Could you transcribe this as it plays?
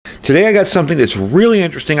Today I got something that's really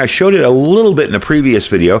interesting. I showed it a little bit in a previous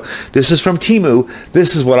video. This is from Temu.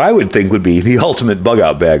 This is what I would think would be the ultimate bug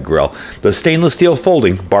out bag grill. The stainless steel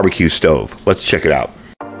folding barbecue stove. Let's check it out.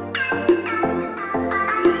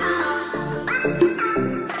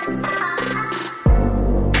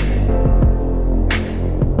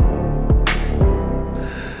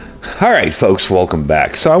 All right, folks, welcome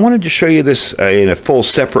back. So I wanted to show you this in a full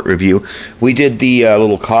separate review. We did the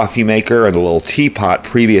little coffee maker and the little teapot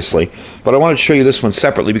previously, but I wanted to show you this one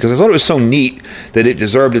separately because I thought it was so neat that it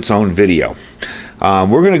deserved its own video.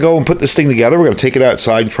 We're going to go and put this thing together. We're going to take it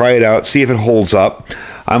outside, try it out, see if it holds up.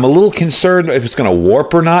 I'm a little concerned if it's going to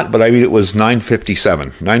warp or not, but I mean, it was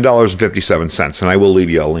 $9.57, and I will leave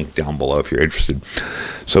you a link down below if you're interested.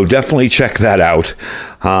 So definitely check that out.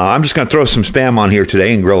 I'm just going to throw some Spam on here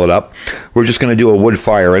today and grill it up. We're just going to do a wood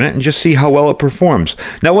fire in it and just see how well it performs.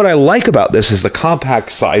 Now, what I like about this is the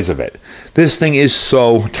compact size of it. This thing is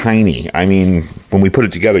so tiny. I mean, when we put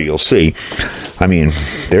it together, you'll see. I mean,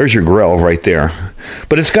 there's your grill right there.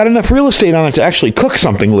 But it's got enough real estate on it to actually cook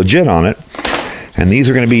something legit on it. And these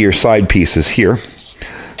are going to be your side pieces here,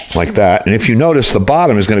 like that. And if you notice, the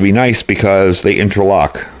bottom is going to be nice because they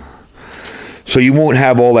interlock. So you won't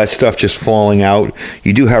have all that stuff just falling out.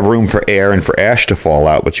 You do have room for air and for ash to fall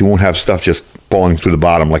out, but you won't have stuff just falling through the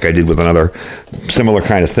bottom like I did with another similar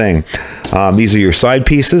kind of thing. These are your side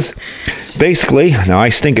pieces. Basically, now I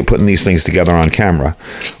stink at putting these things together on camera.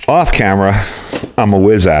 Off camera, I'm a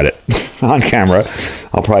whiz at it. On camera,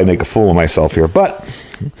 I'll probably make a fool of myself here, but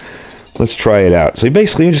let's try it out. So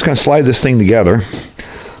basically, you're just going to slide this thing together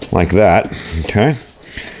like that, okay?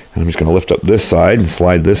 And I'm just going to lift up this side and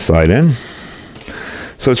slide this side in.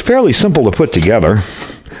 So it's fairly simple to put together.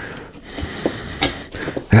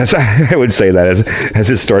 I would say that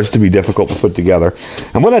as it starts to be difficult to put together.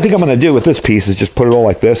 And what I think I'm going to do with this piece is just put it all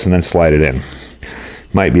like this and then slide it in.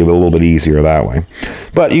 Might be a little bit easier that way.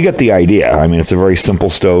 But you get the idea. I mean, it's a very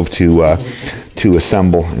simple stove to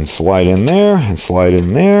assemble and slide in there and slide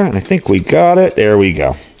in there. And I think we got it. There we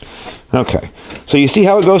go. Okay. So you see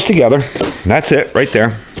how it goes together. That's it right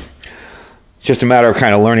there. It's just a matter of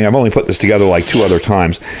kind of learning. I've only put this together like 2 other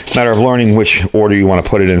times. It's a matter of learning which order you want to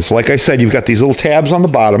put it in. So like I said, you've got these little tabs on the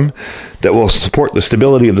bottom that will support the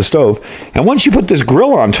stability of the stove. And once you put this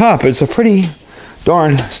grill on top, it's a pretty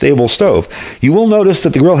darn stable stove. You will notice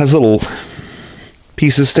that the grill has little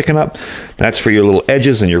pieces sticking up. That's for your little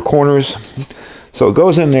edges and your corners. So it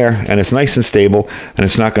goes in there and it's nice and stable and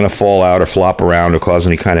it's not going to fall out or flop around or cause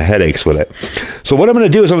any kind of headaches with it. So what I'm going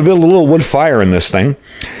to do is I'm going to build a little wood fire in this thing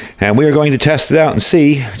and we are going to test it out and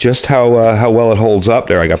see just how well it holds up.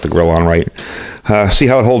 There, I got the grill on right. See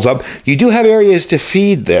how it holds up. You do have areas to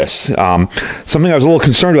feed this. Something I was a little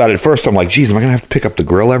concerned about at first. I'm like, geez, am I going to have to pick up the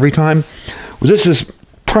grill every time? Well, this is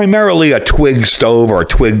primarily a twig stove or a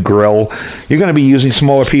twig grill. You're going to be using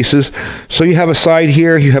smaller pieces. So you have a side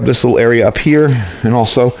here, you have this little area up here, and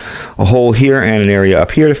also a hole here and an area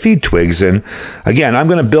up here to feed twigs in. Again, I'm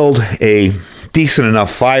going to build a decent enough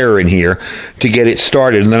fire in here to get it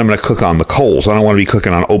started, and then I'm going to cook on the coals. I don't want to be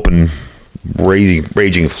cooking on open,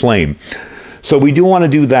 raging flame. So we do want to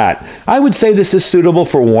do that. I would say this is suitable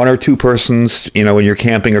for 1 or 2 persons, you know, when you're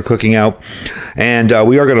camping or cooking out. And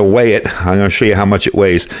we are going to weigh it. I'm going to show you how much it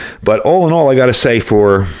weighs. But all in all, I got to say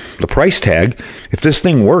for the price tag, if this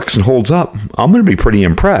thing works and holds up, I'm going to be pretty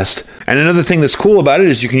impressed. And another thing that's cool about it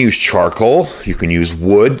is you can use charcoal, you can use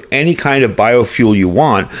wood, any kind of biofuel you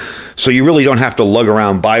want. So you really don't have to lug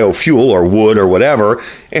around biofuel or wood or whatever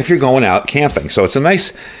if you're going out camping. So it's a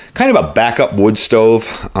nice kind of a backup wood stove.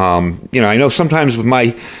 You know, I know sometimes with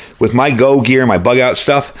my go gear, my bug out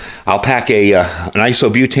stuff, I'll pack an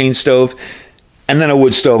isobutane stove and then a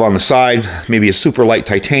wood stove on the side, maybe a super light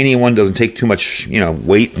titanium one, doesn't take too much, you know,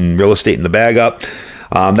 weight and real estate in the bag up.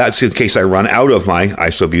 That's in case I run out of my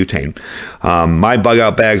isobutane. My bug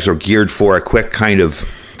out bags are geared for a quick kind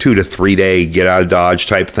of 2 to 3 day get out of Dodge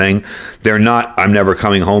type thing. They're not I'm never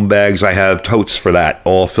coming home bags. I have totes for that,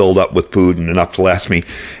 all filled up with food and enough to last me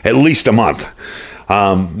at least a month.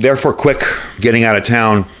 They're for quick getting out of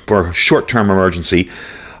town for short-term emergency.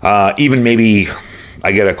 Even maybe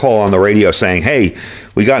I get a call on the radio saying, hey,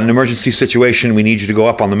 we got an emergency situation. We need you to go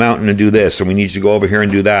up on the mountain and do this, or we need you to go over here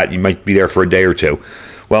and do that. You might be there for a day or 2.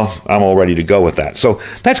 Well, I'm all ready to go with that. So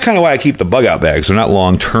that's kind of why I keep the bug out bags. They're not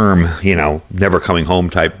long-term, you know, never coming home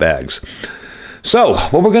type bags. So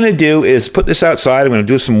what we're going to do is put this outside. I'm going to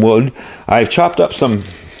do some wood. I've chopped up some,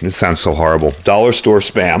 this sounds so horrible, dollar store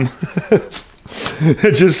Spam.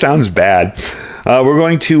 It just sounds bad. we're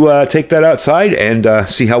going to take that outside and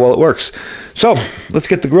see how well it works. So let's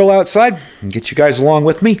get the grill outside and get you guys along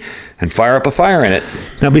with me and fire up a fire in it.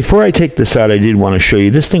 Now, before I take this out, I did want to show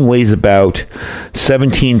you this thing weighs about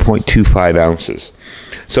 17.25 ounces.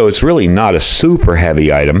 So it's really not a super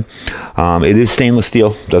heavy item. It is stainless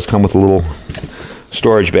steel. It does come with a little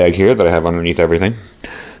storage bag here that I have underneath everything.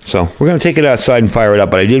 So we're going to take it outside and fire it up,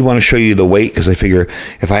 but I did want to show you the weight because I figure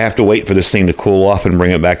if I have to wait for this thing to cool off and bring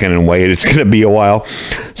it back in and weigh it, it's going to be a while.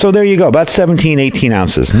 So there you go, about 17, 18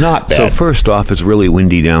 ounces. Not bad. So first off, it's really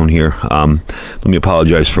windy down here. Let me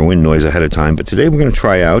apologize for wind noise ahead of time, but today we're going to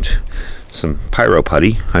try out some pyro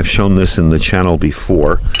putty. I've shown this in the channel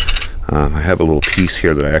before. I have a little piece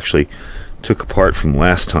here that I actually took apart from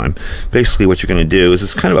last time. Basically what you're going to do is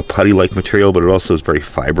it's kind of a putty-like material, but it also is very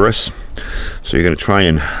fibrous. So you're going to try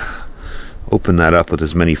and open that up with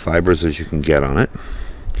as many fibers as you can get on it,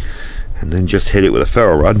 and then just hit it with a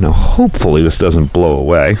ferro rod. Now hopefully this doesn't blow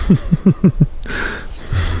away.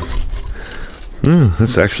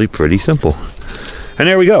 That's actually pretty simple. And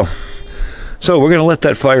there we go. So we're going to let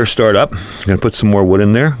that fire start up. I'm going to put some more wood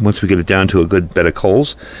in there. Once we get it down to a good bed of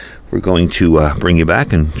coals, we're going to bring you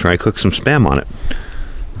back and try to cook some Spam on it.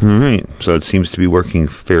 Alright, so it seems to be working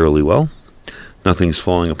fairly well. Nothing's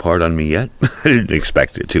falling apart on me yet. I didn't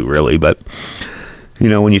expect it to, really, but you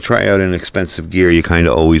know, when you try out an expensive gear, you kind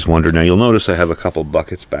of always wonder. Now, you'll notice I have a couple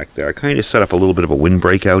buckets back there. I kind of set up a little bit of a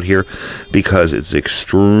windbreak out here because it's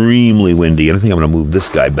extremely windy, and I think I'm going to move this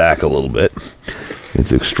guy back a little bit.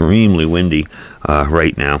 It's extremely windy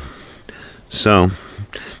right now. So,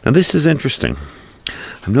 now this is interesting.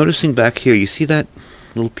 I'm noticing back here, you see that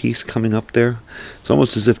little piece coming up there? It's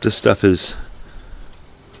almost as if this stuff is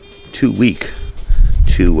too weak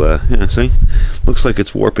to, yeah, see? Looks like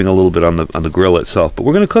it's warping a little bit on the grill itself. But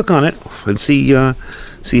we're going to cook on it and see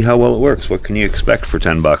how well it works. What can you expect for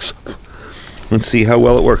 10 bucks? Let's see how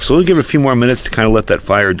well it works. So we'll give it a few more minutes to kind of let that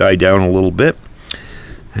fire die down a little bit.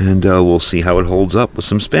 And we'll see how it holds up with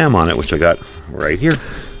some Spam on it, which I got right here.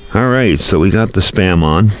 Alright, so we got the Spam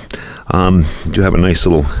on. Do have a nice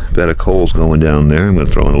little bed of coals going down there. I'm going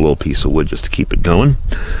to throw in a little piece of wood just to keep it going.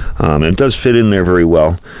 And it does fit in there very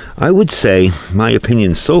well. I would say my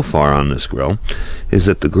opinion so far on this grill is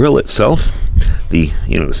that the grill itself, the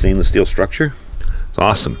stainless steel structure, it's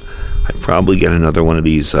awesome. I'd probably get another one of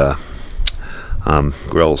these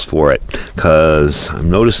grills for it because I'm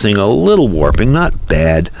noticing a little warping. Not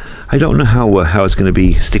bad. I don't know how it's going to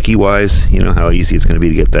be sticky wise. You know how easy it's going to be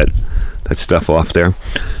to get that stuff off there.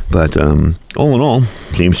 But all in all,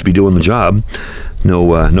 seems to be doing the job.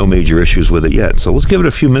 No major issues with it yet. So let's give it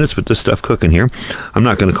a few minutes with this stuff cooking here. I'm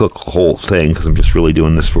not going to cook the whole thing because I'm just really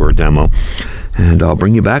doing this for a demo. And I'll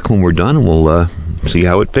bring you back when we're done and we'll see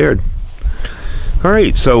how it fared.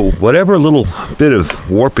 Alright, so whatever little bit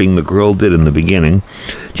of warping the grill did in the beginning,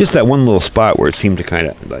 just that one little spot where it seemed to kind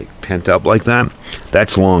of like pent up like that,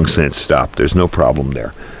 that's long since stopped. There's no problem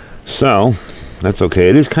there. So that's okay.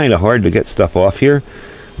 It is kind of hard to get stuff off here,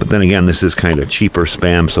 but then again, this is kind of cheaper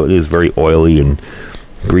Spam, so it is very oily and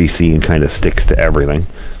greasy and kind of sticks to everything.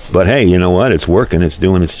 But hey, you know what? It's working. It's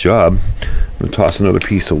doing its job. I'm going to toss another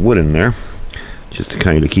piece of wood in there just to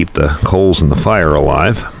kind of keep the coals and the fire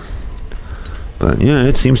alive. But yeah,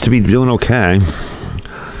 it seems to be doing okay.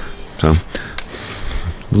 So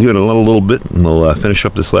we'll give it a little bit and we'll finish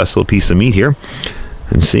up this last little piece of meat here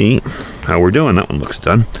and see how we're doing. That one looks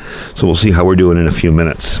done. So we'll see how we're doing in a few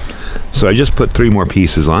minutes. So I just put 3 more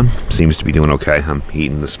pieces on. Seems to be doing okay. I'm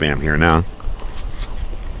eating the Spam here now.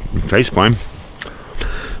 It tastes fine.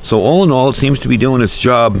 So all in all, it seems to be doing its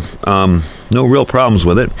job. No real problems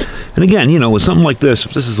with it. And again, you know, with something like this,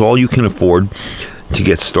 if this is all you can afford to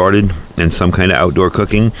get started in some kind of outdoor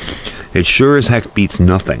cooking, it sure as heck beats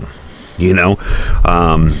nothing. You know,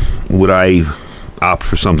 would I opt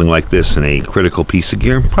for something like this in a critical piece of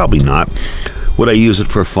gear? Probably not. Would I use it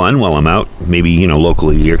for fun while I'm out, maybe, you know,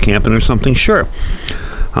 locally here camping or something? Sure.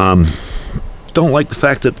 Don't like the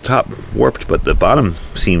fact that the top warped, but the bottom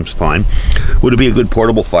seems fine. Would it be a good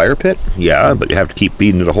portable fire pit? Yeah, but you have to keep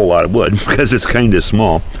feeding it a whole lot of wood because it's kind of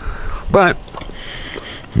small. But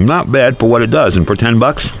not bad for what it does, and for 10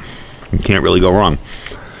 bucks, you can't really go wrong.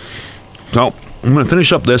 So I'm going to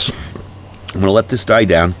finish up this. I'm going to let this die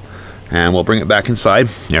down, and we'll bring it back inside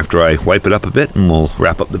after I wipe it up a bit, and we'll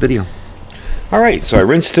wrap up the video. Alright, so I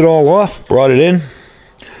rinsed it all off, brought it in.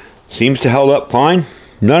 Seems to held up fine.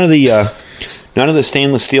 None of the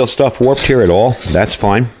stainless steel stuff warped here at all. That's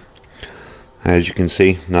fine. As you can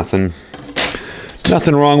see, nothing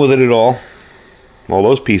wrong with it at all. All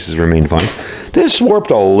those pieces remain fine. This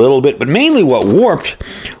warped a little bit, but mainly what warped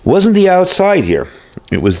wasn't the outside here.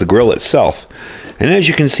 It was the grill itself. And as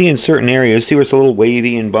you can see in certain areas, see where it's a little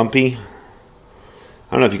wavy and bumpy?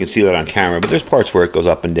 I don't know if you can see that on camera, but there's parts where it goes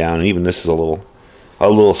up and down, and even this is a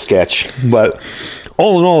little sketch. But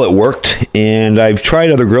all in all, it worked, and I've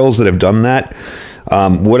tried other grills that have done that.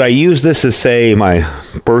 Would I use this as, say, my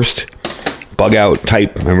burst bug out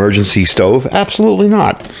type emergency stove? Absolutely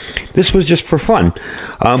not. This was just for fun.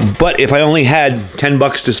 But if I only had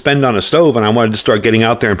 $10 to spend on a stove and I wanted to start getting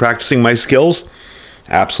out there and practicing my skills,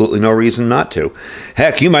 absolutely no reason not to.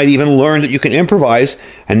 Heck, you might even learn that you can improvise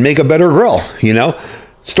and make a better grill, you know?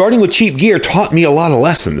 Starting with cheap gear taught me a lot of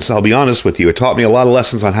lessons, I'll be honest with you. It taught me a lot of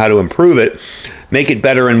lessons on how to improve it, make it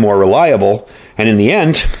better and more reliable, and in the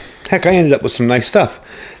end, heck, I ended up with some nice stuff.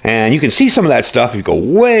 And you can see some of that stuff if you go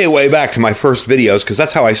way, way back to my first videos, because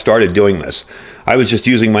that's how I started doing this. I was just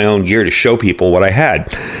using my own gear to show people what I had.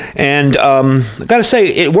 And I gotta say,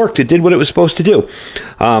 it worked. It did what it was supposed to do.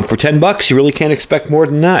 For $10, you really can't expect more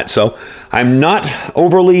than that. So I'm not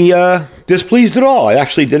overly displeased at all. It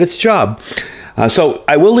actually did its job. So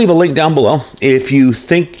I will leave a link down below if you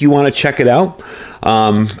think you want to check it out.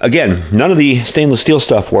 Again, none of the stainless steel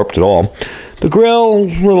stuff warped at all. The grill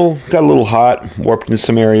got a little hot, warped in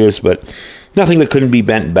some areas, but nothing that couldn't be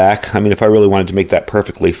bent back. I mean, if I really wanted to make that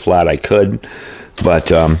perfectly flat, I could. But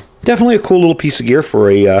definitely a cool little piece of gear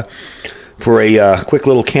for a quick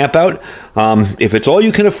little camp out. If it's all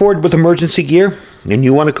you can afford with emergency gear and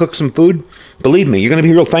you want to cook some food, believe me, you're going to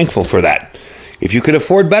be real thankful for that. If you could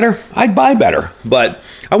afford better, I'd buy better. But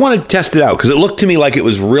I wanted to test it out because it looked to me like it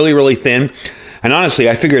was really, really thin. And honestly,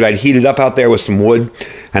 I figured I'd heat it up out there with some wood,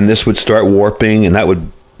 and this would start warping, and that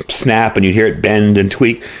would snap, and you'd hear it bend and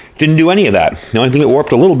tweak. Didn't do any of that. The only thing that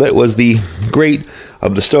warped a little bit was the grate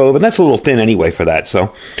of the stove, and that's a little thin anyway for that.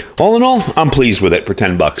 So all in all, I'm pleased with it for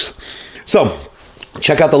 $10. So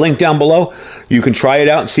check out the link down below. You can try it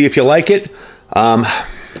out and see if you like it.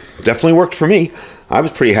 Definitely worked for me. I was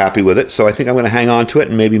pretty happy with it, so I think I'm going to hang on to it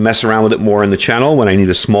and maybe mess around with it more in the channel when I need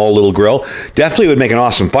a small little grill. Definitely would make an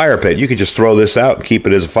awesome fire pit. You could just throw this out and keep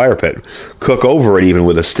it as a fire pit. Cook over it even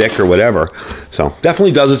with a stick or whatever. So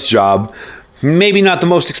definitely does its job. Maybe not the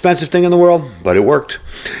most expensive thing in the world, but it worked.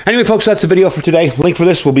 Anyway, folks, that's the video for today. Link for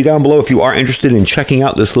this will be down below if you are interested in checking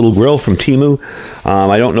out this little grill from Temu.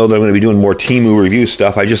 I don't know that I'm going to be doing more Temu review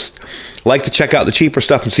stuff. I just like to check out the cheaper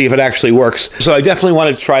stuff and see if it actually works. So I definitely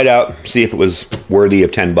wanted to try it out, see if it was worthy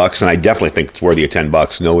of $10, and I definitely think it's worthy of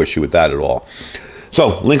 $10. No issue with that at all.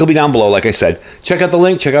 So, link will be down below, like I said. Check out the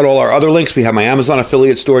link. Check out all our other links. We have my Amazon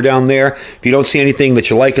affiliate store down there. If you don't see anything that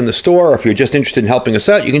you like in the store, or if you're just interested in helping us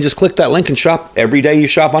out, you can just click that link and shop every day you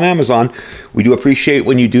shop on Amazon. We do appreciate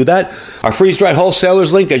when you do that. Our freeze-dried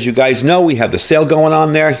wholesalers link, as you guys know, we have the sale going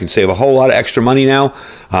on there. You can save a whole lot of extra money now.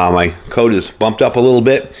 My code is bumped up a little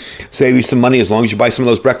bit. Save you some money as long as you buy some of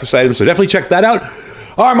those breakfast items. So definitely check that out.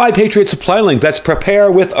 Our My Patriot Supply link, that's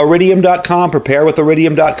preparewithiridium.com,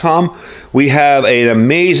 preparewithiridium.com. We have an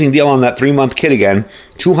amazing deal on that 3-month kit again.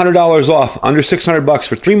 $200 off, under $600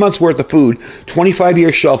 for 3 months worth of food,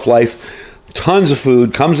 25-year shelf life, tons of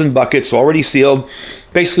food, comes in buckets, already sealed.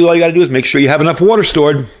 Basically, all you got to do is make sure you have enough water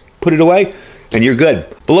stored, put it away, and you're good.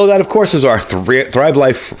 Below that, of course, is our Thrive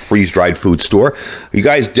Life freeze-dried food store. You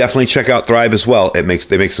guys definitely check out Thrive as well. They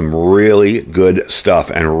make some really good stuff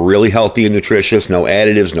and really healthy and nutritious. No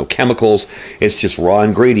additives, no chemicals. It's just raw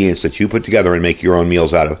ingredients that you put together and make your own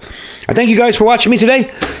meals out of. I thank you guys for watching me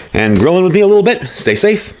today and grilling with me a little bit. Stay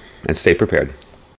safe and stay prepared.